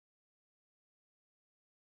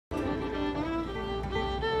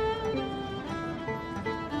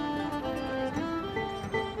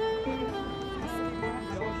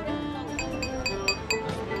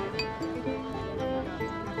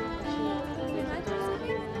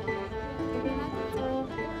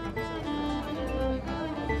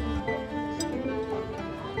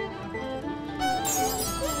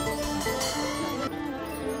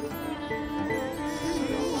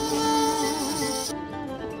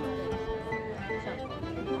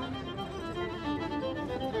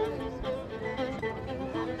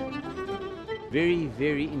Very,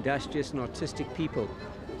 very industrious and artistic people,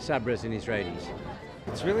 Sabras and Israelis.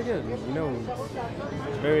 It's really good,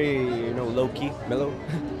 very, low-key, mellow.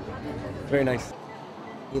 Very nice.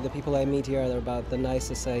 The people I meet here are about the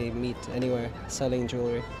nicest I meet anywhere selling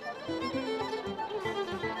jewelry.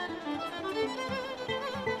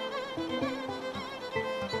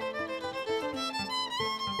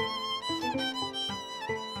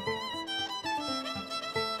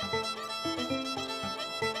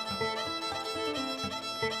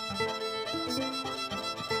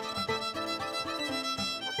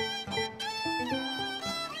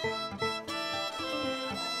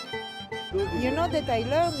 You know that I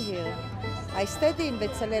learned here. I study in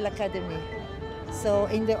Bezalel Academy. So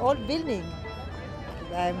in the old building,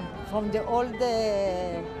 I'm from the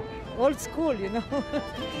old school,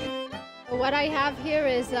 What I have here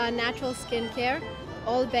is natural skincare,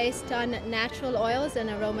 all based on natural oils and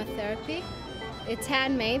aromatherapy. It's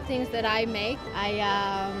handmade, things that I make.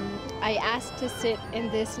 I asked to sit in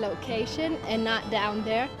this location and not down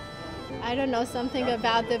there. I don't know, something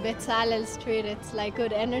about the Bezalel Street. It's like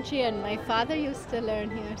good energy, and my father used to learn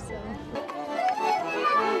here, so.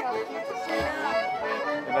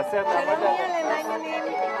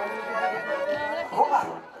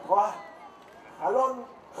 חלון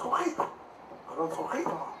זכוכית.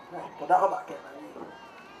 תודה רבה, כן.